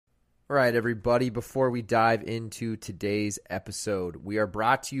All right, everybody, before we dive into today's episode, we are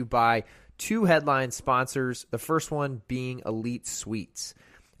brought to you by two headline sponsors, the first one being Elite Sweets.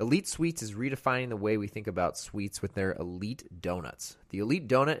 Elite Sweets is redefining the way we think about sweets with their Elite Donuts. The Elite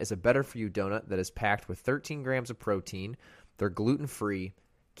Donut is a better-for-you donut that is packed with 13 grams of protein. They're gluten-free,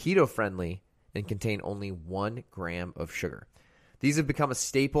 keto-friendly, and contain only 1 gram of sugar. These have become a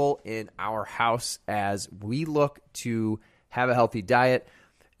staple in our house as we look to have a healthy diet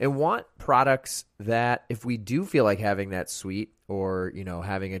and want products that if we do feel like having that sweet or,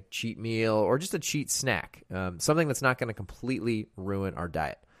 having a cheat meal or just a cheat snack, something that's not going to completely ruin our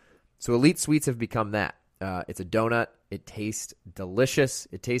diet. So Elite Sweets have become that. It's a donut. It tastes delicious.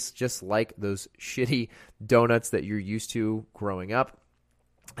 It tastes just like those shitty donuts that you're used to growing up,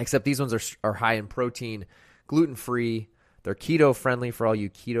 except these ones are high in protein, gluten-free. They're keto-friendly for all you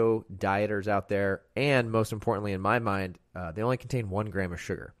keto dieters out there. And most importantly, in my mind, they only contain 1 gram of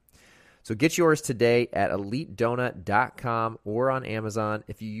sugar. So get yours today at EliteDonut.com or on Amazon.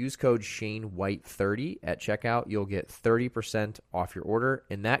 If you use code ShaneWhite30 at checkout, you'll get 30% off your order.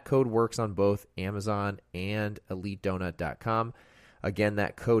 And that code works on both Amazon and EliteDonut.com. Again,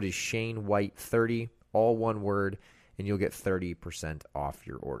 that code is ShaneWhite30, all one word, and you'll get 30% off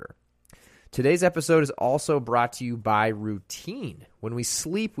your order. Today's episode is also brought to you by Routine. When we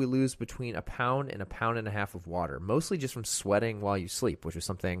sleep, we lose between a pound and a pound and a half of water, mostly just from sweating while you sleep, which is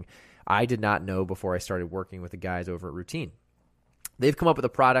something I did not know before I started working with the guys over at Routine. They've come up with a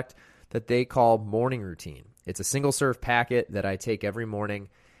product that they call Morning Routine. It's a single-serve packet that I take every morning,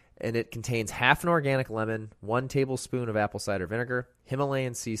 and it contains half an organic lemon, 1 tablespoon of apple cider vinegar,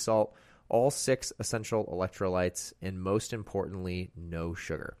 Himalayan sea salt, all 6 essential electrolytes, and most importantly, no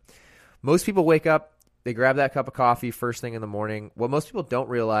sugar. Most people wake up, they grab that cup of coffee first thing in the morning. What most people don't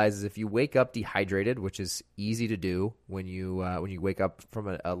realize is if you wake up dehydrated, which is easy to do when you wake up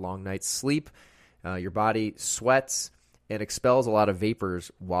from a long night's sleep, your body sweats and expels a lot of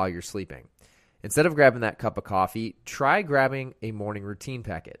vapors while you're sleeping. Instead of grabbing that cup of coffee, try grabbing a Morning Routine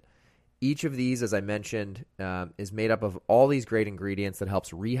packet. Each of these, as I mentioned, is made up of all these great ingredients that helps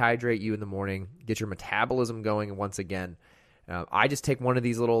rehydrate you in the morning, get your metabolism going once again. I just take one of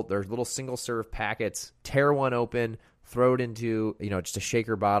these little single-serve packets, tear one open, throw it into just a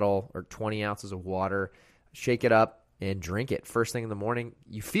shaker bottle or 20 ounces of water, shake it up, and drink it first thing in the morning.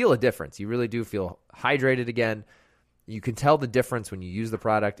 You feel a difference. You really do feel hydrated again. You can tell the difference when you use the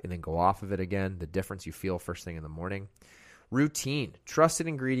product and then go off of it again, the difference you feel first thing in the morning. Routine, trusted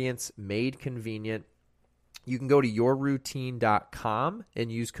ingredients, made convenient. You can go to yourroutine.com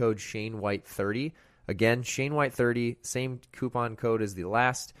and use code ShaneWhite30. Again, ShaneWhite30, same coupon code as the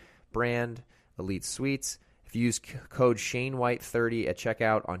last brand, Elite Sweets. If you use code ShaneWhite30 at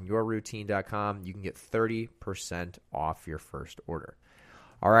checkout on yourroutine.com, you can get 30% off your first order.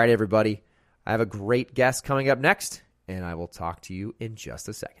 All right, everybody. I have a great guest coming up next, and I will talk to you in just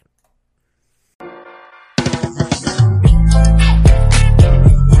a second.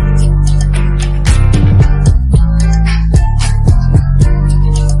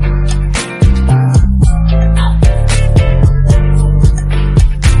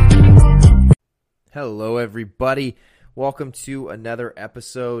 Hello, everybody. Welcome to another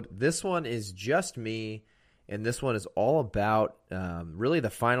episode. This one is just me, and this one is all about really the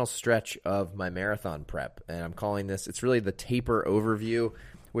final stretch of my marathon prep. And I'm calling this, it's really the taper overview,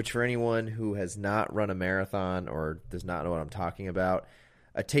 which for anyone who has not run a marathon or does not know what I'm talking about,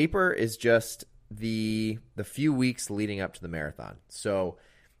 a taper is just the few weeks leading up to the marathon. So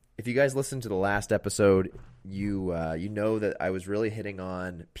if you guys listened to the last episode, you know that I was really hitting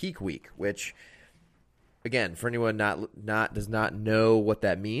on peak week, which, again, for anyone does not know what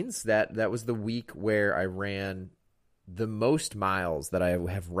that means, that was the week where I ran the most miles that I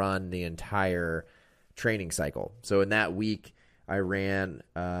have run the entire training cycle. So in that week, I ran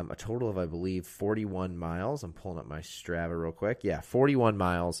a total of, I believe, 41 miles. I'm pulling up my Strava real quick. Yeah, 41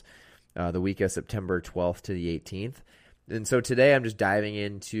 miles the week of September 12th to the 18th. And so today I'm just diving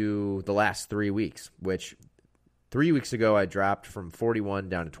into the last 3 weeks, which 3 weeks ago I dropped from 41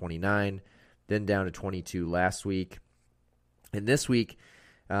 down to 29. Then down to 22 last week. And this week,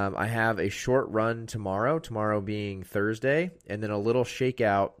 I have a short run tomorrow being Thursday, and then a little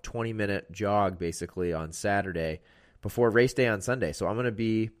shakeout 20-minute jog basically on Saturday before race day on Sunday. So I'm going to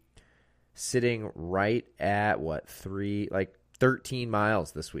be sitting right at, 13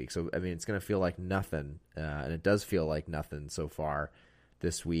 miles this week. So, I mean, it's going to feel like nothing, and it does feel like nothing so far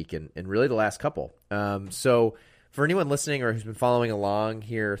this week and really the last couple. So for anyone listening or who's been following along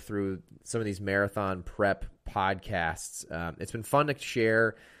here through some of these marathon prep podcasts, it's been fun to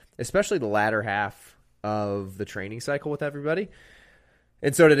share, especially the latter half of the training cycle with everybody.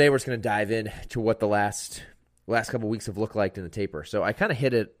 And so today we're just going to dive in to what the last couple of weeks have looked like in the taper. So I kind of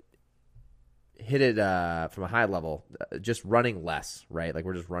hit it from a high level, just running less, right? Like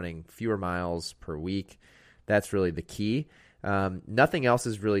we're just running fewer miles per week. That's really the key. Nothing else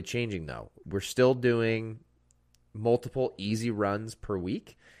is really changing though. We're still doing multiple easy runs per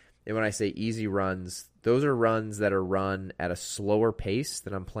week. And when I say easy runs, those are runs that are run at a slower pace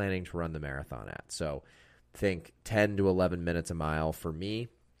than I'm planning to run the marathon at. So think 10 to 11 minutes a mile for me.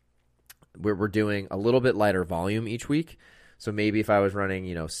 We're doing a little bit lighter volume each week. So maybe if I was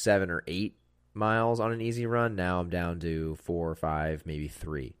running, 7 or 8 miles on an easy run, now I'm down to 4 or 5, maybe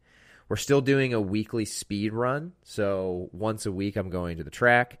 3. We're still doing a weekly speed run. So once a week I'm going to the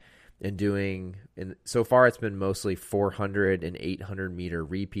track and so far it's been mostly 400 and 800 meter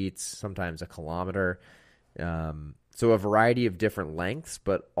repeats, sometimes a kilometer. So a variety of different lengths,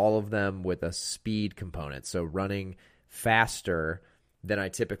 but all of them with a speed component. So running faster than I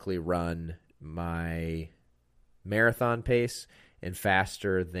typically run my marathon pace and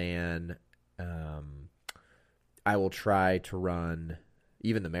faster than I will try to run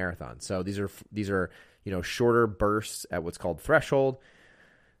even the marathon. So these are shorter bursts at what's called threshold.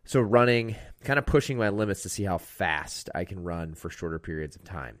 So running, kind of pushing my limits to see how fast I can run for shorter periods of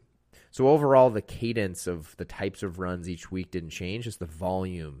time. So overall, the cadence of the types of runs each week didn't change, just the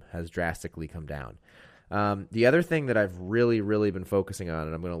volume has drastically come down. The other thing that I've really, really been focusing on,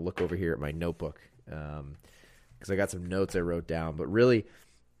 and I'm going to look over here at my notebook because I got some notes I wrote down, but really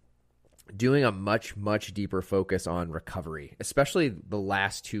doing a much, much deeper focus on recovery, especially the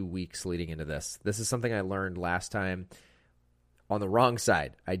last 2 weeks leading into this. This is something I learned last time on the wrong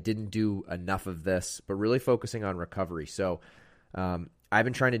side. I didn't do enough of this, but really focusing on recovery. So I've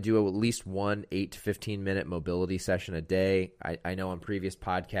been trying to do at least one 8 to 15 minute mobility session a day. I know on previous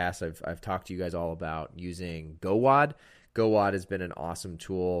podcasts, I've talked to you guys all about using GoWOD. GoWOD has been an awesome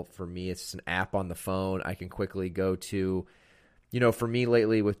tool for me. It's just an app on the phone. I can quickly go to, for me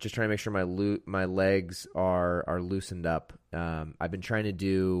lately with just trying to make sure my legs are loosened up. I've been trying to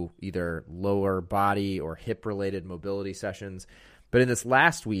do either lower body or hip related mobility sessions. But in this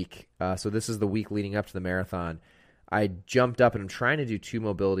last week, so this is the week leading up to the marathon, I jumped up and I'm trying to do 2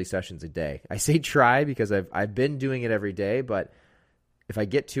 mobility sessions a day. I say try because I've been doing it every day, but if I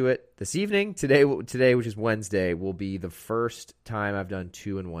get to it this evening, today, which is Wednesday, will be the first time I've done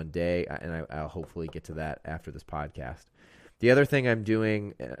 2 in one day, and I'll hopefully get to that after this podcast. The other thing I'm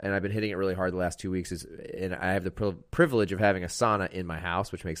doing, and I've been hitting it really hard the last 2 weeks, is, and I have the privilege of having a sauna in my house,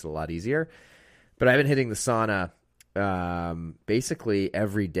 which makes it a lot easier, but I've been hitting the sauna basically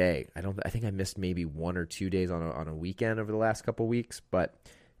every day. I think I missed maybe 1 or 2 days on a weekend over the last couple weeks, but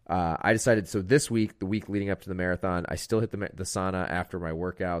I decided, so this week, the week leading up to the marathon, I still hit the sauna after my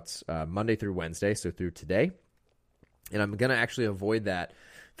workouts Monday through Wednesday, so through today, and I'm going to actually avoid that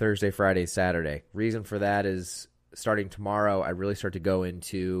Thursday, Friday, Saturday. Reason for that is starting tomorrow, I really start to go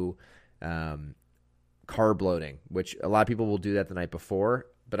into carb loading, which a lot of people will do that the night before,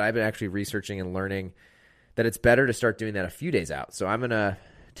 but I've been actually researching and learning that it's better to start doing that a few days out. So I'm going to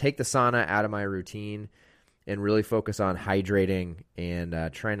take the sauna out of my routine and really focus on hydrating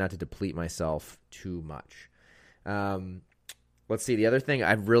and try not to deplete myself too much. Let's see. The other thing,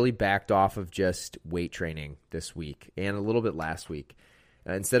 I've really backed off of just weight training this week and a little bit last week.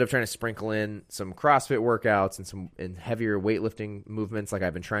 Instead of trying to sprinkle in some CrossFit workouts and heavier weightlifting movements like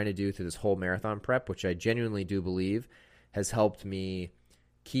I've been trying to do through this whole marathon prep, which I genuinely do believe has helped me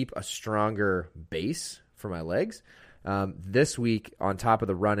keep a stronger base for my legs. This week, on top of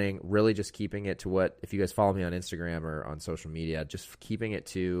the running, really just keeping it to what, if you guys follow me on Instagram or on social media, just keeping it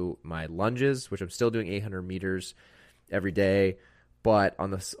to my lunges, which I'm still doing 800 meters every day. But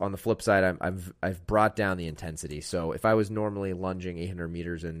on the flip side, I've brought down the intensity. So if I was normally lunging 800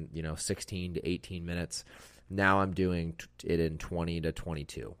 meters in 16 to 18 minutes, now I'm doing it in 20 to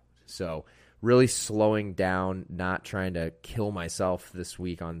 22. So really slowing down, not trying to kill myself this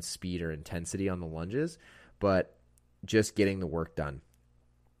week on speed or intensity on the lunges, but just getting the work done.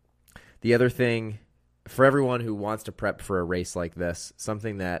 The other thing, for everyone who wants to prep for a race like this,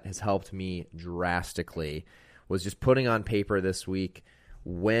 something that has helped me drastically was just putting on paper this week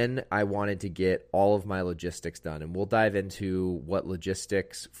when I wanted to get all of my logistics done. And we'll dive into what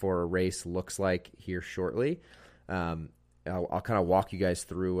logistics for a race looks like here shortly. I'll kind of walk you guys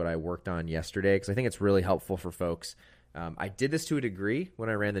through what I worked on yesterday because I think it's really helpful for folks. I did this to a degree when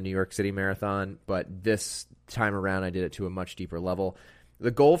I ran the New York City Marathon, but this time around I did it to a much deeper level.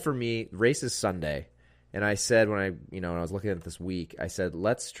 The goal for me, race is Sunday. And I said when I was looking at this week, I said,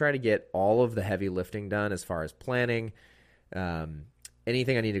 let's try to get all of the heavy lifting done as far as planning,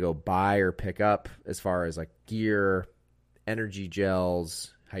 anything I need to go buy or pick up as far as like gear, energy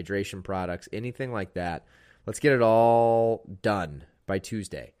gels, hydration products, anything like that. Let's get it all done by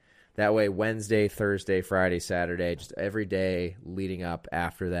Tuesday. That way, Wednesday, Thursday, Friday, Saturday, just every day leading up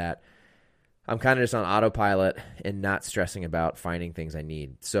after that, I'm kind of just on autopilot and not stressing about finding things I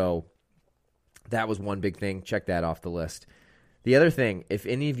need. So that was one big thing. Check that off the list. The other thing, if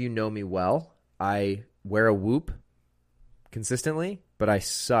any of you know me well, I wear a Whoop consistently, but I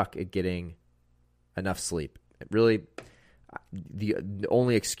suck at getting enough sleep. Really, the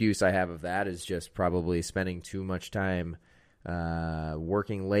only excuse I have of that is just probably spending too much time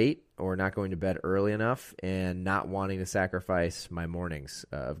working late or not going to bed early enough and not wanting to sacrifice my mornings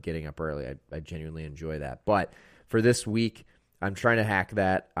of getting up early. I genuinely enjoy that. But for this week, I'm trying to hack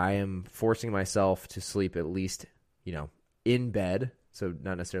that. I am forcing myself to sleep at least, in bed. So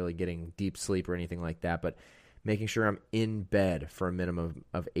not necessarily getting deep sleep or anything like that, but making sure I'm in bed for a minimum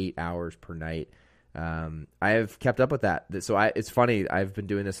of 8 hours per night. I have kept up with that. So it's funny. I've been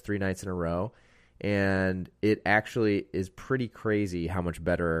doing this 3 nights in a row, and it actually is pretty crazy how much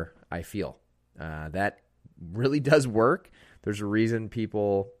better I feel. That really does work. There's a reason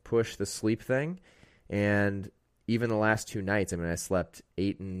people push the sleep thing. And even the last 2 nights, I slept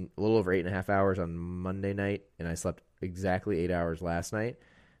a little over 8.5 hours on Monday night, and I slept exactly 8 hours last night.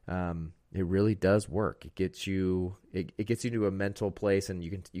 It really does work. It gets you to a mental place, and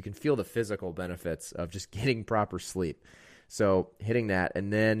you can feel the physical benefits of just getting proper sleep. So hitting that,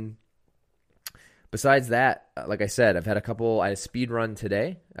 and then besides that, like I said, I had a speed run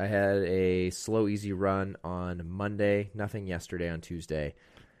today. I had a slow, easy run on Monday. Nothing yesterday on Tuesday.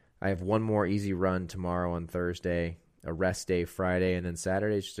 I have one more easy run tomorrow on Thursday, a rest day Friday, and then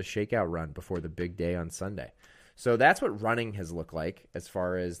Saturday is just a shakeout run before the big day on Sunday. So that's what running has looked like as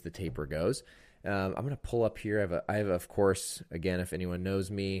far as the taper goes. I'm going to pull up here. I have, of course, again, if anyone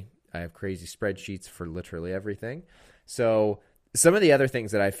knows me, I have crazy spreadsheets for literally everything. So some of the other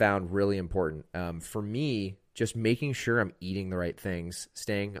things that I found really important for me, just making sure I'm eating the right things,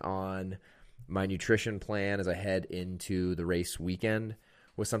 staying on my nutrition plan as I head into the race weekend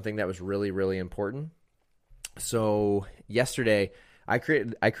was something that was really, really important. So yesterday, I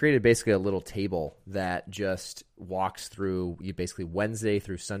created basically a little table that just walks through basically Wednesday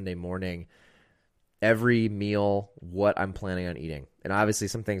through Sunday morning, every meal, what I'm planning on eating. And obviously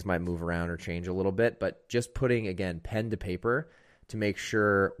some things might move around or change a little bit, but just putting, again, pen to paper to make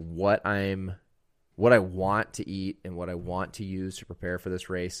sure what I want to eat and what I want to use to prepare for this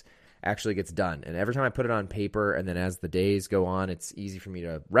race actually gets done. And every time I put it on paper, and then as the days go on, it's easy for me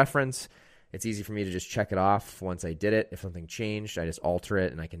to reference. It's easy for me to just check it off once I did it. If something changed, I just alter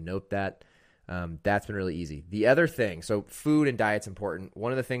it and I can note that. That's been really easy. The other thing, so food and diet's important.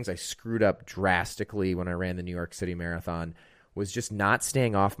 One of the things I screwed up drastically when I ran the New York City Marathon was just not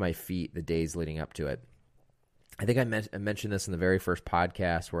staying off my feet the days leading up to it. I think I mentioned this in the very first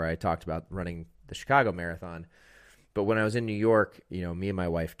podcast where I talked about running the Chicago Marathon. But when I was in New York, me and my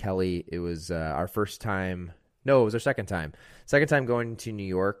wife, Kelly, it was our first time. No, it was our second time. Second time going to New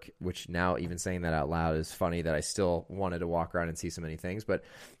York, which now even saying that out loud is funny that I still wanted to walk around and see so many things. But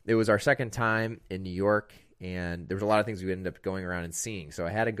it was our second time in New York, and there was a lot of things we ended up going around and seeing. So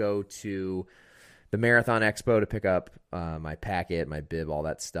I had to go to the Marathon Expo to pick up my packet, my bib, all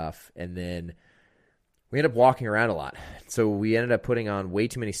that stuff. And then we ended up walking around a lot. So we ended up putting on way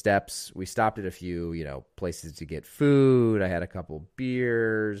too many steps. We stopped at a few, places to get food. I had a couple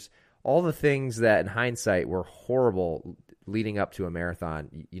beers. All the things that in hindsight were horrible leading up to a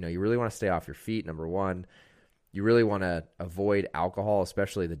marathon. You really want to stay off your feet, number one. You really want to avoid alcohol,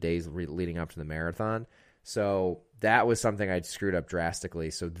 especially the days leading up to the marathon. So that was something I'd screwed up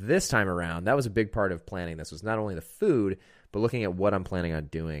drastically. So this time around, that was a big part of planning. This was not only the food, but looking at what I'm planning on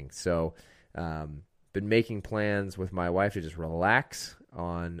doing. So been making plans with my wife to just relax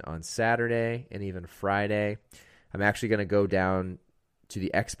on Saturday and even Friday. I'm actually going to go down to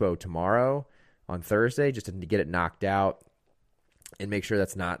the expo tomorrow on Thursday just to get it knocked out and make sure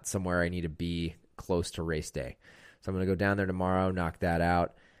that's not somewhere I need to be close to race day. So I'm going to go down there tomorrow, knock that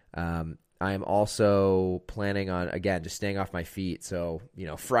out. I am also planning on, again, just staying off my feet. So,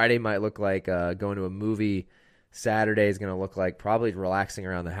 Friday might look like going to a movie. Saturday is going to look like probably relaxing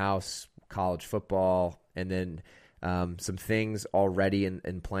around the house, college football, and then some things already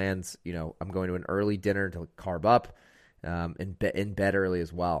in plans. I'm going to an early dinner to carb up. In bed early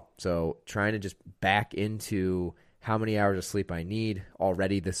as well. So trying to just back into how many hours of sleep I need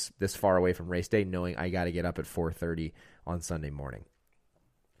already this far away from race day, knowing I got to get up at 4:30 on Sunday morning.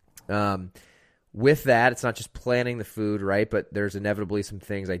 With that, it's not just planning the food, right? But there's inevitably some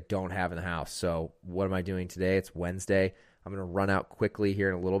things I don't have in the house. So what am I doing today? It's Wednesday. I'm going to run out quickly here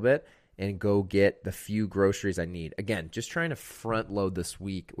in a little bit and go get the few groceries I need. Again, just trying to front load this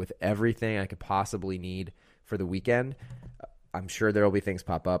week with everything I could possibly need for the weekend. I'm sure there will be things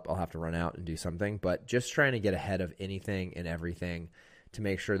pop up. I'll have to run out and do something, but just trying to get ahead of anything and everything to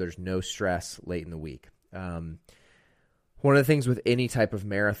make sure there's no stress late in the week. One of the things with any type of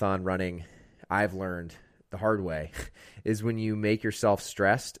marathon running I've learned the hard way is when you make yourself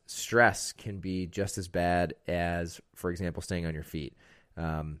stressed, stress can be just as bad as, for example, staying on your feet.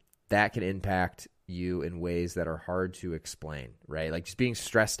 That can impact you in ways that are hard to explain, right? Like just being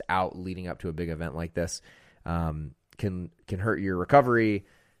stressed out leading up to a big event like this can hurt your recovery,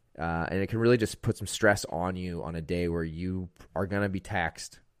 and it can really just put some stress on you on a day where you are going to be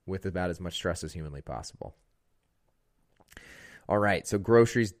taxed with about as much stress as humanly possible. All right, so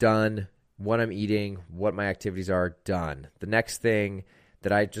groceries done, what I'm eating, what my activities are done. The next thing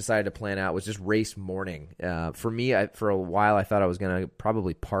that I decided to plan out was just race morning. For me, for a while, I thought I was going to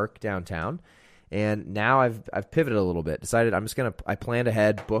probably park downtown, and now I've pivoted a little bit. Decided I planned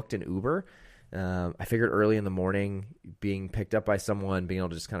ahead, booked an Uber. I figured early in the morning, being picked up by someone, being able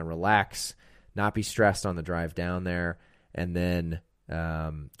to just kind of relax, not be stressed on the drive down there, and then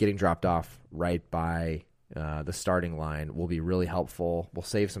getting dropped off right by the starting line will be really helpful. We'll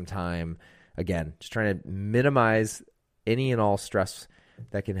save some time. Again, just trying to minimize any and all stress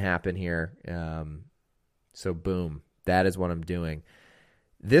that can happen here. So boom, that is what I'm doing.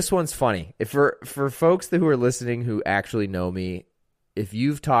 This one's funny. For folks who are listening who actually know me, if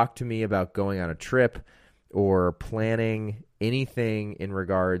you've talked to me about going on a trip or planning anything in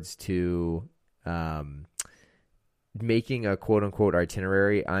regards to making a quote-unquote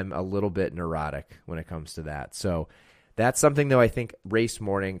itinerary, I'm a little bit neurotic when it comes to that. So that's something, though, I think race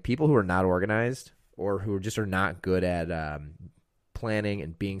morning, people who are not organized or who just are not good at planning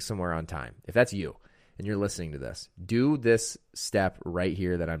and being somewhere on time, if that's you and you're listening to this, do this step right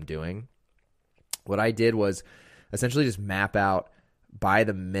here that I'm doing. What I did was essentially just map out by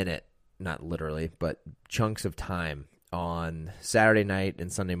the minute, not literally, but chunks of time on Saturday night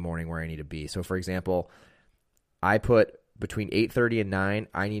and Sunday morning where I need to be. So, for example, I put between 8:30 and 9,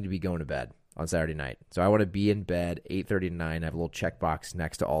 I need to be going to bed on Saturday night. So I want to be in bed 8:30 to 9. I have a little checkbox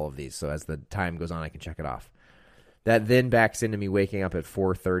next to all of these. So as the time goes on, I can check it off. That then backs into me waking up at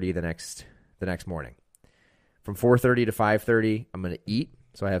 4:30 the next morning. From 4:30 to 5:30, I'm going to eat.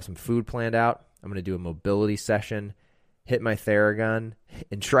 So I have some food planned out. I'm going to do a mobility session, hit my Theragun,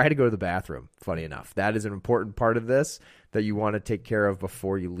 and try to go to the bathroom, funny enough. That is an important part of this that you want to take care of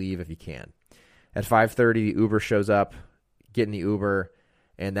before you leave if you can. At 5:30, the Uber shows up, get in the Uber,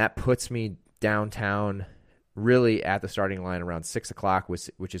 and that puts me downtown really at the starting line around 6 o'clock,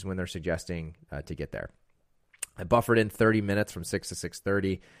 which is when they're suggesting to get there. I buffered in 30 minutes from 6 to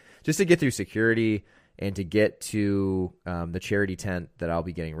 6:30 just to get through security and to get to the charity tent that I'll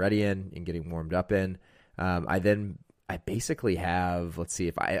be getting ready in and getting warmed up in. I basically have, let's see,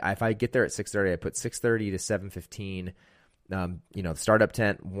 if I get there at 6:30, I put 6:30 to 7:15. The startup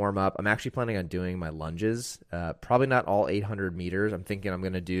tent, warm up. I'm actually planning on doing my lunges. Probably not all 800 meters. I'm thinking I'm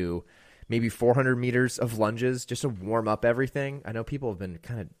going to do maybe 400 meters of lunges just to warm up everything. I know people have been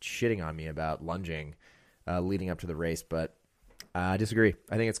kind of shitting on me about lunging leading up to the race, but I disagree.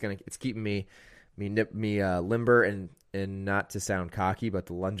 I think it's keeping me limber and not to sound cocky, but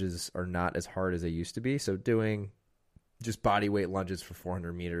the lunges are not as hard as they used to be. So doing just body weight lunges for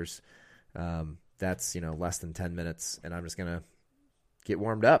 400 meters, that's, less than 10 minutes, and I'm just going to get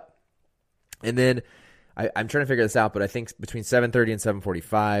warmed up. And then I'm trying to figure this out, but I think between 7:30 and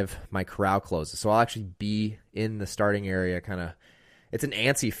 7:45, my corral closes. So I'll actually be in the starting area it's an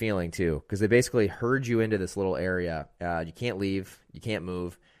antsy feeling too, because they basically herd you into this little area. You can't leave, you can't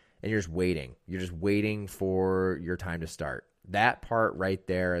move, and you're just waiting. You're just waiting for your time to start. That part right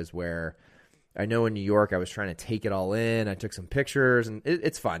there is where I know in New York I was trying to take it all in. I took some pictures, and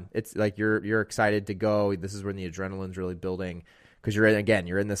it's fun. It's like you're excited to go. This is when the adrenaline's really building because you're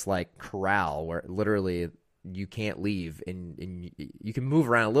in this like corral where literally you can't leave, and you can move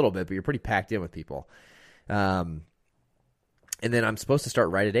around a little bit, but you're pretty packed in with people. And then I'm supposed to start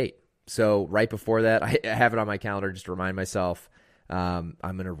right at 8. So right before that, I have it on my calendar just to remind myself. I'm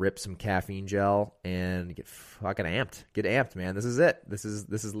going to rip some caffeine gel and get fucking amped. Get amped, man. This is it. This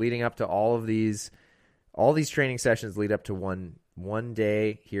is leading up to all these training sessions lead up to one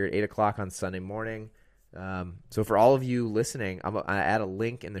day here at 8 o'clock on Sunday morning. So for all of you listening, I add a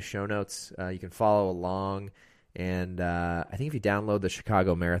link in the show notes. You can follow along. And I think if you download the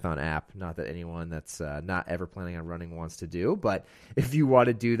Chicago Marathon app, not that anyone that's not ever planning on running wants to do, but if you want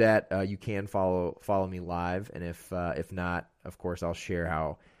to do that, you can follow me live. And if not, of course, I'll share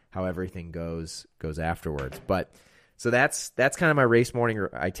how everything goes afterwards. But So that's kind of my race morning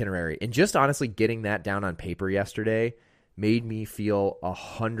itinerary. And just honestly getting that down on paper yesterday made me feel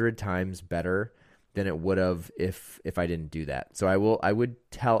 100 times better than it would have if I didn't do that. So I would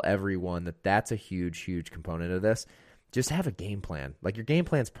tell everyone that that's a huge component of this. Just have a game plan. Like, your game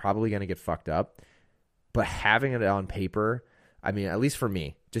plan's probably going to get fucked up, but having it on paper, I mean, at least for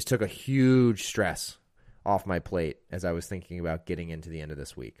me, just took a huge stress off my plate as I was thinking about getting into the end of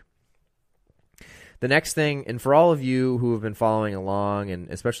this week. The next thing, and for all of you who have been following along,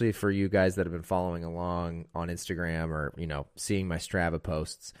 and especially for you guys that have been following along on Instagram or, seeing my Strava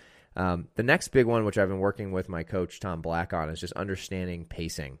posts, the next big one, which I've been working with my coach, Tom Black, on, is just understanding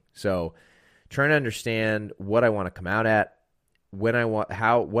pacing. So trying to understand what I want to come out at, what I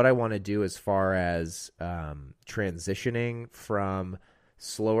want to do as far as transitioning from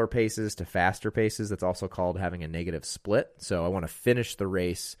slower paces to faster paces. That's also called having a negative split. So I want to finish the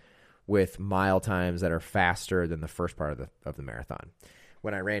race with mile times that are faster than the first part of the marathon.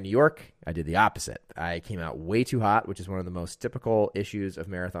 When I ran New York, I did the opposite. I came out way too hot, which is one of the most typical issues of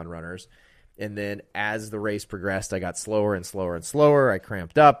marathon runners. And then as the race progressed, I got slower and slower and slower. I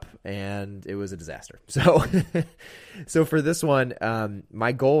cramped up, and it was a disaster. So for this one,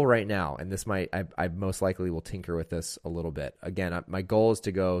 my goal right now, and this I most likely will tinker with this a little bit. Again, my goal is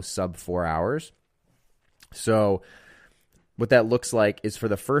to go sub 4 hours. So what that looks like is for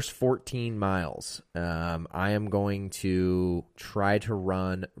the first 14 miles, I am going to try to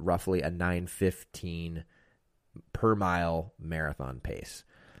run roughly a 9:15 per mile marathon pace.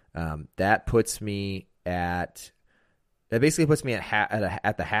 That basically puts me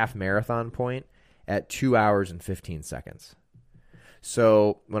at the half marathon point at 2 hours and 15 seconds.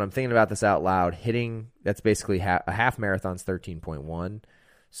 So when I'm thinking about this out loud, that's basically a half marathon's 13.1.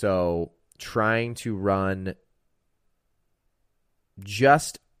 So trying to run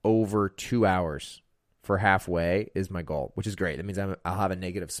just over 2 hours for halfway is my goal, which is great. That means I'll have a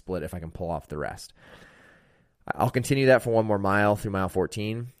negative split if I can pull off the rest. I'll continue that for one more mile through mile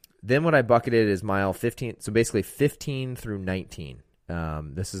 14. Then what I bucketed is mile 15, so basically 15 through 19.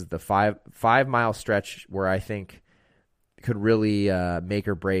 This is the 5 mile stretch where I think could really make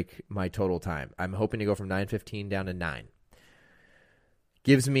or break my total time. I'm hoping to go from 9:15 down to 9.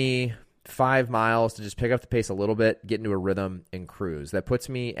 Gives me 5 miles to just pick up the pace a little bit, get into a rhythm, and cruise. That puts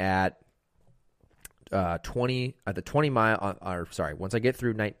me at 20 mile. Once I get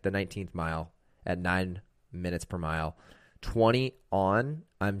through the 19th mile at 9 minutes per mile, 20 on,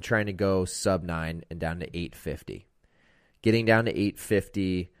 I'm trying to go sub 9 and down to 8:50. Getting down to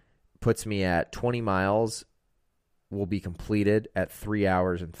 8:50 puts me at 20 miles will be completed at 3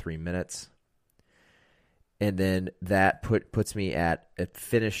 hours and 3 minutes. And then that puts me at a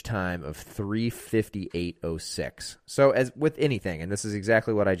finish time of 3:58:06. So as with anything, and this is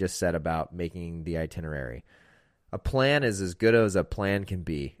exactly what I just said about making the itinerary, a plan is as good as a plan can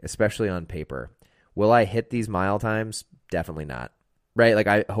be, especially on paper. Will I hit these mile times? Definitely not. Right? Like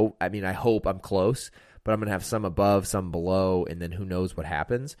I hope I'm close, but I'm going to have some above, some below, and then who knows what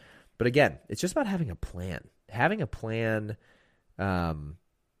happens. But again, it's just about having a plan. Having a plan, I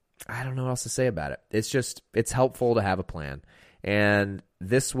don't know what else to say about it. It's helpful to have a plan. And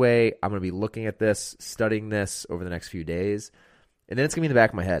this way, I'm going to be looking at this, studying this over the next few days, and then it's going to be in the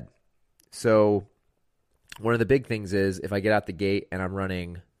back of my head. So one of the big things is if I get out the gate and I'm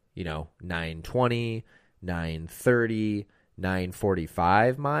running, 9:20, 9:30,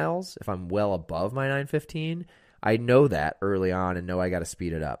 9:45 miles, if I'm well above my 9:15, I know that early on and know I got to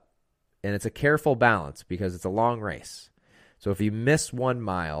speed it up. And it's a careful balance because it's a long race. So if you miss 1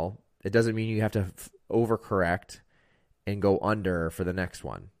 mile, it doesn't mean you have to overcorrect and go under for the next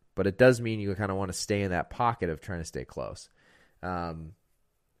one. But it does mean you kind of want to stay in that pocket of trying to stay close. And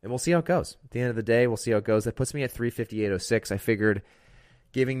we'll see how it goes. At the end of the day, we'll see how it goes. That puts me at 3:58:06. I figured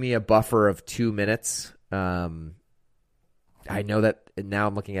giving me a buffer of 2 minutes. I know that now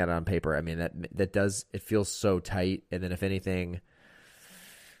I'm looking at it on paper. I mean, it feels so tight. And then if anything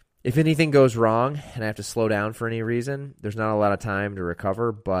goes wrong and I have to slow down for any reason, there's not a lot of time to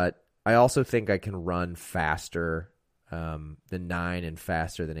recover. But I also think I can run faster than 9 and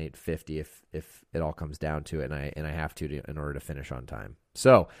faster than 8:50 if it all comes down to it, and I have to in order to finish on time.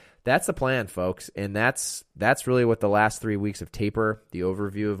 So that's the plan, folks, and that's really what the last 3 weeks of Taper, the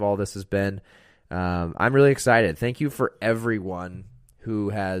overview of all this has been. I'm really excited. Thank you for everyone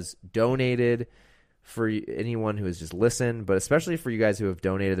who has donated, for anyone who has just listened, but especially for you guys who have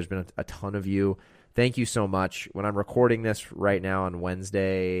donated. There's been a ton of you. Thank you so much. When I'm recording this right now on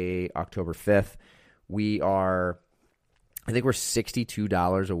Wednesday, October 5th, I think we're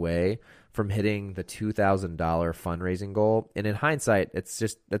 $62 away from hitting the $2,000 fundraising goal. And in hindsight,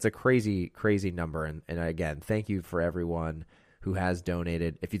 that's a crazy, crazy number. And again, thank you for everyone who has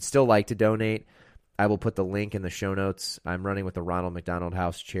donated. If you'd still like to donate, I will put the link in the show notes. I'm running with the Ronald McDonald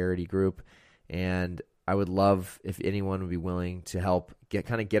House Charity Group, and I would love if anyone would be willing to help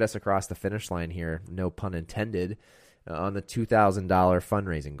get us across the finish line here, no pun intended, on the $2,000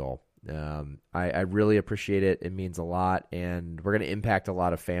 fundraising goal. I really appreciate it. It means a lot, and we're going to impact a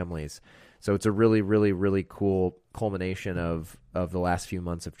lot of families. So it's a really, really, really cool culmination of the last few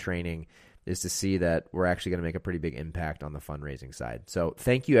months of training, is to see that we're actually going to make a pretty big impact on the fundraising side. So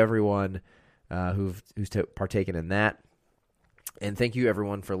thank you, everyone who's partaken in that. And thank you,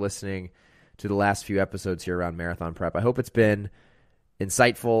 everyone, for listening to the last few episodes here around Marathon Prep. I hope it's been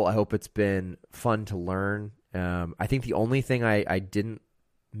insightful. I hope it's been fun to learn. I think the only thing I didn't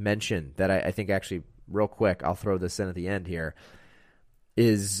mention that I think actually real quick, I'll throw this in at the end here,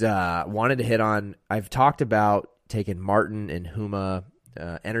 is wanted to hit on, I've talked about taking Martin and Huma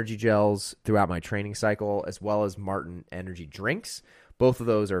energy gels throughout my training cycle, as well as Martin energy drinks. Both of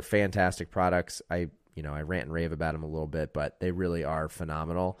those are fantastic products. I rant and rave about them a little bit, but they really are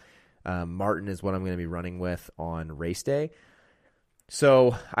phenomenal. Martin is what I'm going to be running with on race day.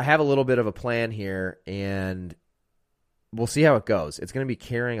 So I have a little bit of a plan here, and we'll see how it goes. It's going to be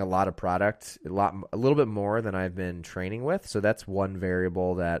carrying a lot of product, a little bit more than I've been training with. So that's one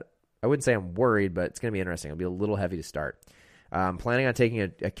variable that I wouldn't say I'm worried, but it's going to be interesting. It'll be a little heavy to start. I'm planning on taking a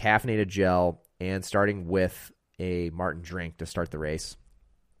caffeinated gel and starting with a Martin drink to start the race.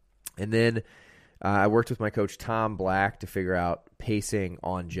 And then I worked with my coach, Tom Black, to figure out pacing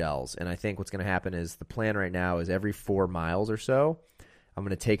on gels. And I think what's going to happen is the plan right now is every 4 miles or so, I'm going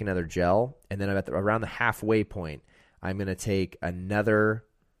to take another gel. And then around the halfway point, I'm going to take another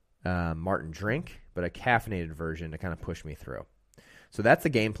Martin drink, but a caffeinated version to kind of push me through. So that's the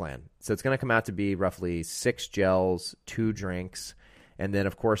game plan. So it's going to come out to be roughly 6 gels, 2 drinks. And then,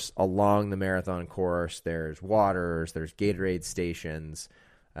 of course, along the marathon course, there's waters, there's Gatorade stations.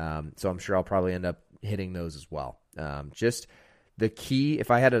 So I'm sure I'll probably end up hitting those as well. Just the key,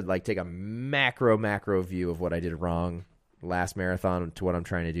 if I had to take a macro view of what I did wrong last marathon to what I'm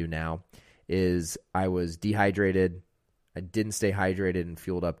trying to do now, is I was dehydrated. I didn't stay hydrated and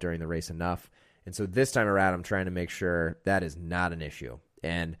fueled up during the race enough. And so this time around, I'm trying to make sure that is not an issue.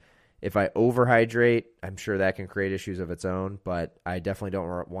 And if I overhydrate, I'm sure that can create issues of its own, but I definitely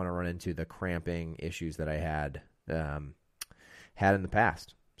don't want to run into the cramping issues that I had in the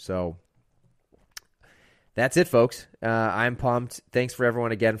past. So that's it, folks. I'm pumped. Thanks for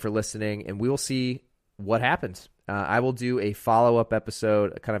everyone again for listening, and we will see what happens. I will do a follow-up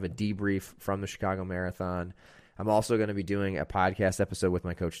episode, kind of a debrief from the Chicago Marathon. I'm also going to be doing a podcast episode with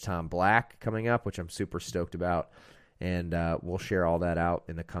my coach, Tom Black, coming up, which I'm super stoked about, and we'll share all that out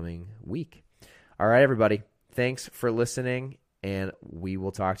in the coming week. All right, everybody. Thanks for listening, and we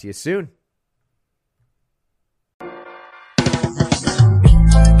will talk to you soon.